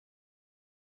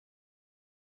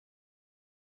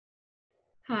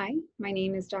Hi, my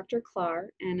name is Dr.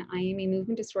 Clar, and I am a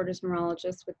movement disorders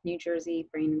neurologist with New Jersey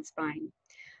Brain and Spine.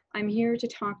 I'm here to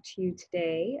talk to you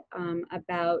today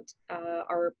about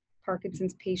our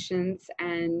Parkinson's patients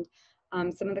and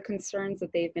some of the concerns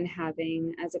that they've been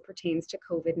having as it pertains to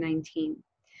COVID-19.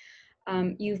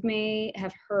 You may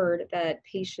have heard that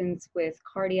patients with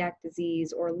cardiac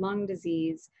disease or lung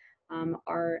disease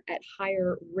are at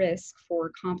higher risk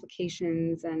for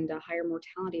complications and a higher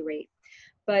mortality rate.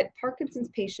 But Parkinson's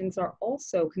patients are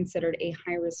also considered a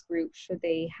high-risk group should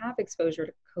they have exposure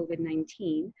to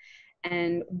COVID-19.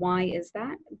 And why is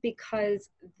that? Because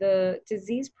the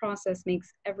disease process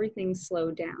makes everything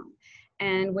slow down.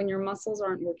 And when your muscles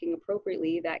aren't working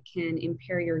appropriately, that can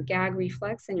impair your gag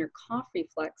reflex and your cough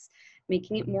reflex,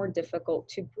 making it more difficult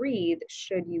to breathe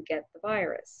should you get the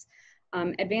virus.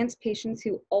 Advanced patients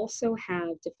who also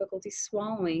have difficulty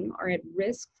swallowing are at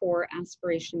risk for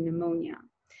aspiration pneumonia.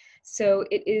 So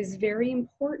it is very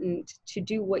important to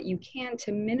do what you can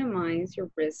to minimize your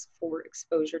risk for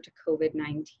exposure to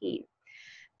COVID-19.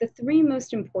 The three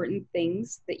most important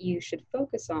things that you should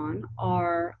focus on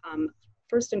are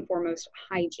first and foremost,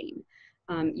 hygiene.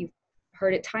 You've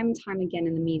heard it time and time again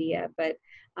in the media, but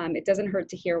it doesn't hurt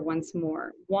to hear once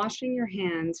more. Washing your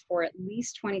hands for at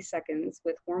least 20 seconds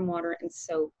with warm water and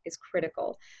soap is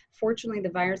critical. Fortunately, the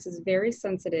virus is very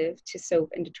sensitive to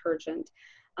soap and detergent.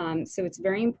 So it's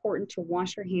very important to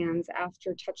wash your hands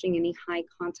after touching any high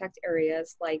contact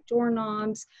areas like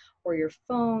doorknobs or your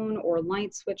phone or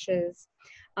light switches.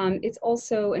 It's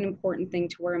also an important thing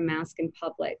to wear a mask in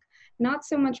public. Not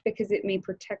so much because it may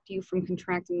protect you from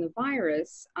contracting the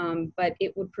virus, but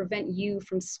it would prevent you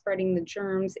from spreading the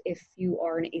germs if you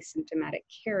are an asymptomatic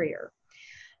carrier.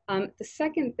 The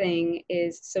second thing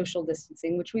is social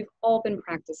distancing, which we've all been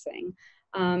practicing.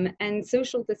 And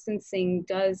social distancing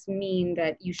does mean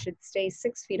that you should stay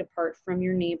 6 feet apart from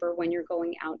your neighbor when you're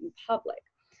going out in public.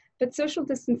 But social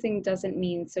distancing doesn't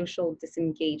mean social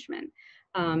disengagement.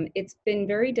 It's been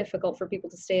very difficult for people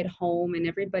to stay at home, and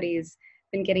everybody's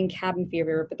been getting cabin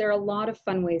fever, but there are a lot of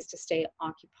fun ways to stay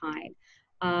occupied.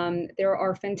 There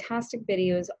are fantastic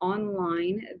videos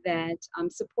online that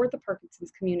support the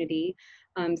Parkinson's community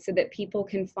so that people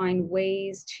can find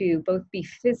ways to both be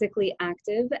physically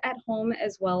active at home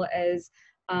as well as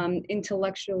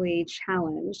intellectually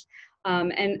challenged.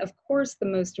 And of course, the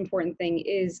most important thing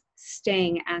is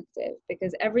staying active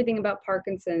because everything about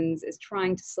Parkinson's is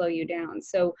trying to slow you down.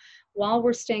 So while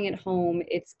we're staying at home,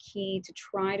 it's key to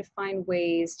try to find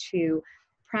ways to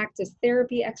practice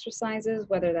therapy exercises,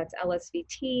 whether that's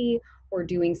LSVT or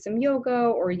doing some yoga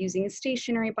or using a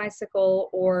stationary bicycle,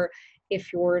 or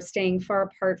if you're staying far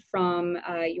apart from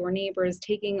your neighbors,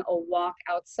 taking a walk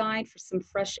outside for some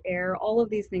fresh air. All of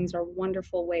these things are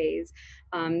wonderful ways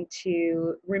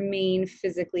to remain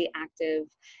physically active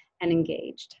and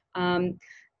engaged.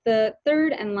 The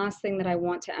third and last thing that I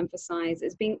want to emphasize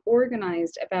is being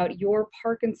organized about your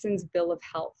Parkinson's bill of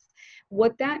health.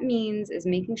 What that means is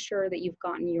making sure that you've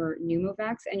gotten your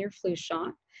pneumovax and your flu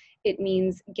shot. It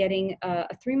means getting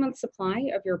a 3-month supply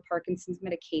of your Parkinson's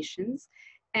medications.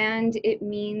 And it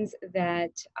means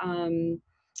that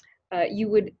you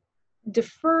would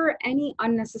defer any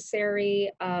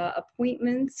unnecessary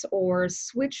appointments or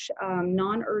switch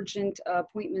non-urgent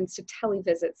appointments to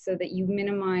televisits so that you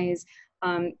minimize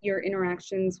your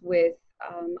interactions with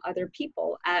other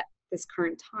people at this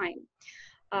current time.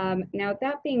 Now,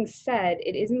 that being said,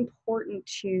 it is important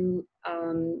to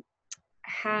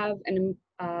have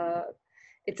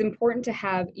it's important to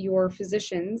have your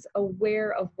physicians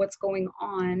aware of what's going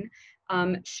on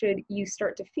should you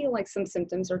start to feel like some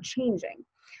symptoms are changing.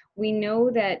 We know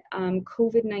that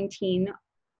COVID-19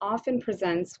 often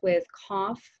presents with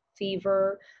cough,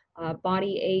 fever,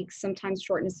 body aches, sometimes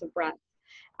shortness of breath.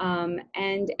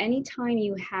 And anytime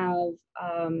you have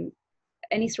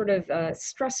any sort of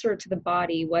stressor to the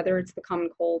body, whether it's the common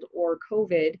cold or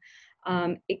COVID,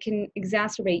 it can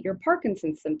exacerbate your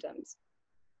Parkinson's symptoms.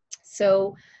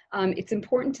 So it's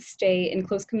important to stay in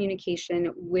close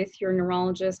communication with your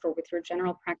neurologist or with your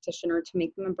general practitioner to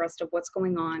make them abreast of what's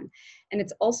going on. And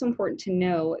it's also important to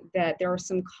know that there are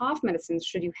some cough medicines,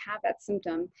 should you have that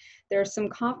symptom, there are some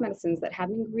cough medicines that have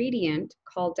an ingredient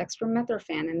called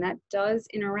dextromethorphan, and that does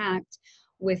interact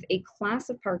with a class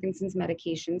of Parkinson's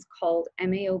medications called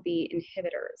MAOB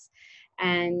inhibitors.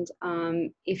 And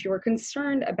if you're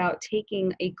concerned about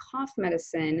taking a cough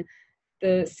medicine,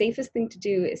 the safest thing to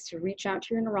do is to reach out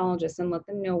to your neurologist and let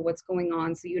them know what's going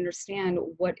on so you understand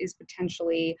what is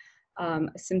potentially a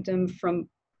symptom from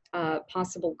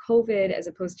possible COVID as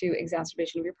opposed to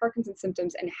exacerbation of your Parkinson's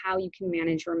symptoms and how you can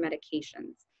manage your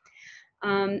medications.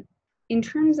 in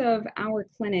terms of our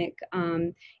clinic,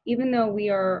 even though we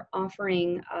are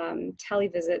offering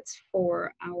televisits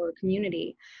for our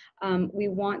community, we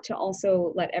want to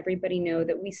also let everybody know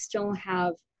that we still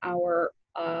have our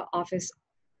office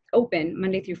open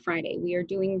Monday through Friday. We are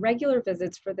doing regular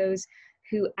visits for those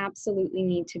who absolutely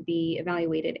need to be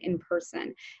evaluated in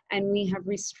person. And we have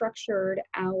restructured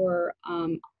our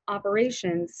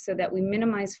operations so that we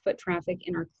minimize foot traffic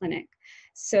in our clinic.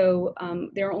 So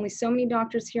there are only so many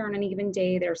doctors here on any given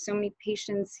day. There are so many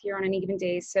patients here on any given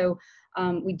day. So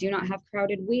we do not have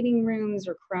crowded waiting rooms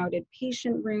or crowded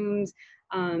patient rooms.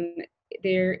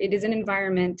 It is an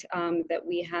environment that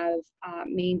we have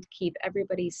made to keep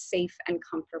everybody safe and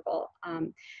comfortable.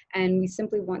 And we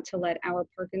simply want to let our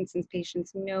Parkinson's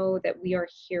patients know that we are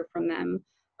here from them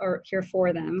or here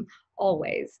for them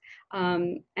always.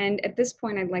 And at this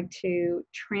point, I'd like to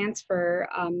transfer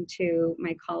to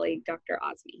my colleague, Dr.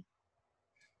 Azmi.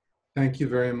 Thank you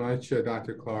very much,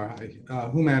 Dr. Clar.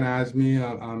 Human Azmi.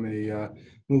 I'm a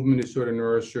movement disorder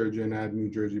neurosurgeon at New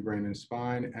Jersey Brain and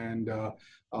Spine. And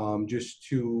just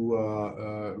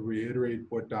to reiterate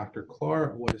what Dr.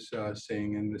 Clar was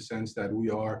saying, in the sense that we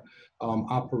are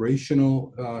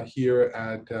operational here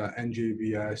at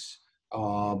NJBS,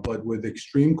 but with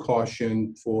extreme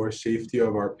caution for safety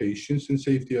of our patients and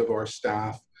safety of our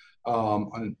staff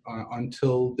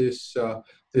until this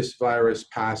virus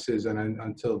passes, and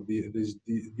until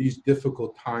these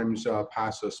difficult times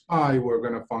pass us by. We're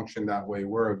going to function that way.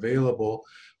 We're available,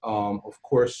 of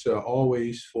course,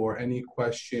 always for any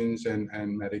questions and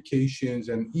medications,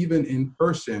 and even in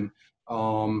person,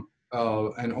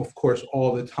 and of course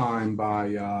all the time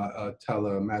by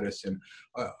telemedicine.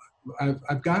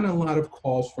 I've gotten a lot of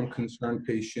calls from concerned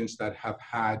patients that have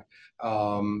had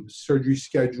surgery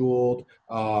scheduled,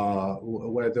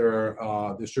 whether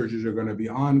the surgeries are going to be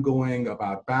ongoing,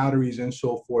 about batteries and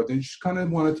so forth, and just kind of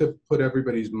wanted to put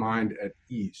everybody's mind at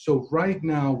ease. So right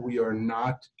now we are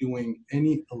not doing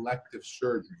any elective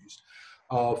surgeries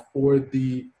for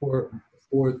the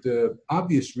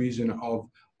obvious reason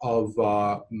of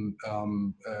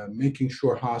making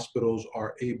sure hospitals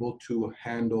are able to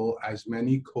handle as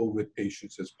many COVID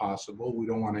patients as possible. We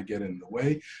don't want to get in the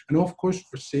way. And of course,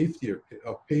 for safety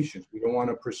of patients, we don't want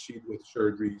to proceed with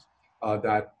surgeries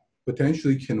that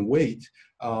potentially can wait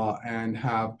and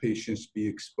have patients be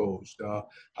exposed.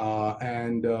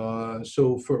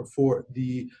 So for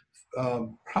the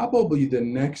probably the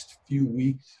next few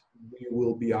weeks, we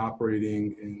will be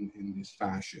operating in this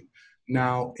fashion.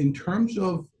 Now, in terms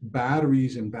of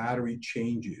batteries and battery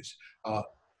changes,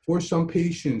 for some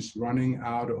patients, running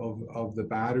out of the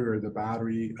battery, or the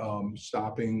battery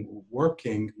stopping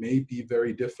working, may be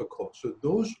very difficult. So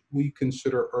those we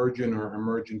consider urgent or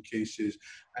emergent cases,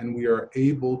 and we are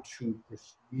able to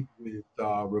proceed with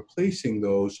replacing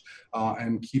those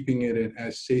and keeping it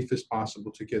as safe as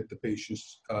possible to get the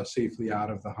patients safely out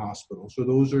of the hospital. So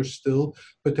those are still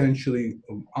potentially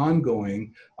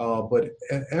ongoing, but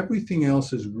everything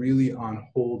else is really on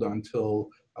hold until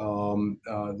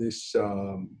this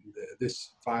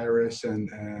virus and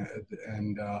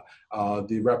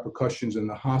the repercussions in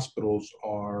the hospitals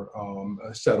are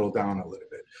settled down a little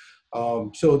bit.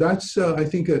 So that's, I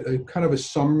think, a kind of a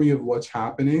summary of what's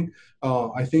happening.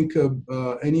 I think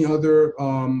any other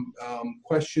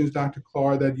questions, Dr.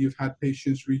 Clar, that you've had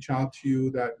patients reach out to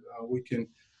you that we can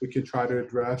try to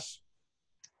address?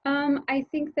 I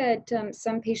think that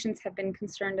some patients have been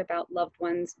concerned about loved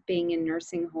ones being in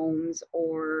nursing homes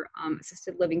or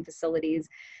assisted living facilities.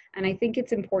 And I think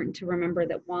it's important to remember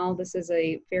that while this is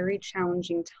a very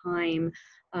challenging time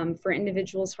for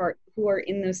individuals who are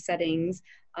in those settings,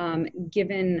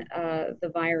 given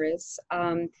the virus,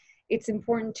 it's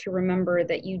important to remember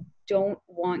that you don't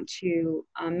want to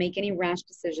make any rash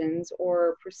decisions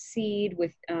or proceed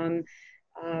with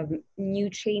new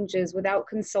changes without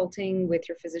consulting with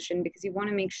your physician, because you want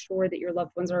to make sure that your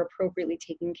loved ones are appropriately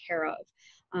taken care of,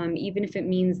 even if it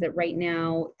means that right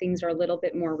now things are a little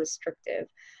bit more restrictive.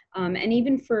 And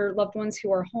even for loved ones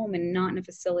who are home and not in a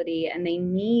facility and they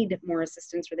need more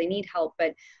assistance or they need help,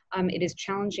 but it is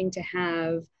challenging to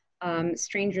have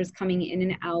strangers coming in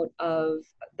and out of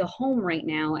the home right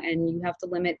now, and you have to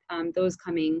limit those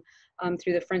coming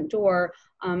through the front door.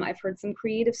 I've heard some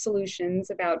creative solutions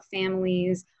about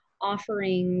families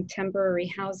offering temporary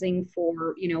housing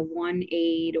for, one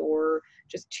aide or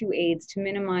just two aides to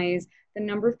minimize the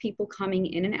number of people coming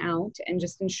in and out, and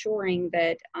just ensuring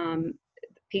that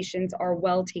patients are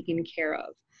well taken care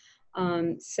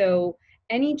of. So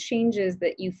any changes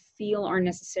that you feel are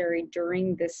necessary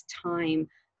during this time,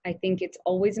 I think it's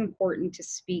always important to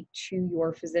speak to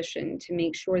your physician to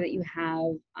make sure that you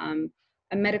have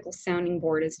a medical sounding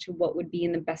board as to what would be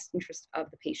in the best interest of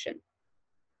the patient.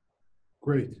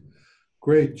 Great.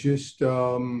 Great. Just,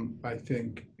 I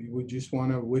think we just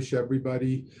want to wish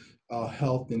everybody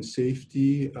health and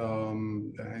safety,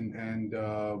 and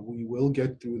we will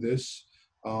get through this.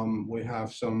 We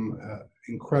have some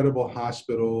incredible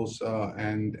hospitals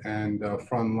and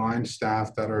frontline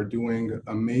staff that are doing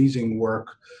amazing work,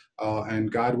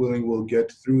 and God willing, we'll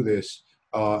get through this.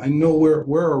 And know we're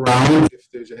around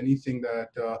if there's anything that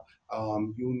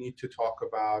you need to talk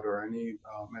about, or any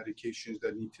medications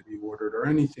that need to be ordered, or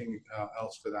anything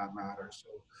else for that matter.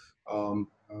 So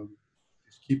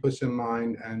just keep us in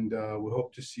mind, and we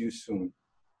hope to see you soon.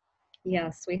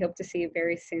 Yes, we hope to see you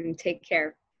very soon. Take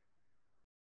care.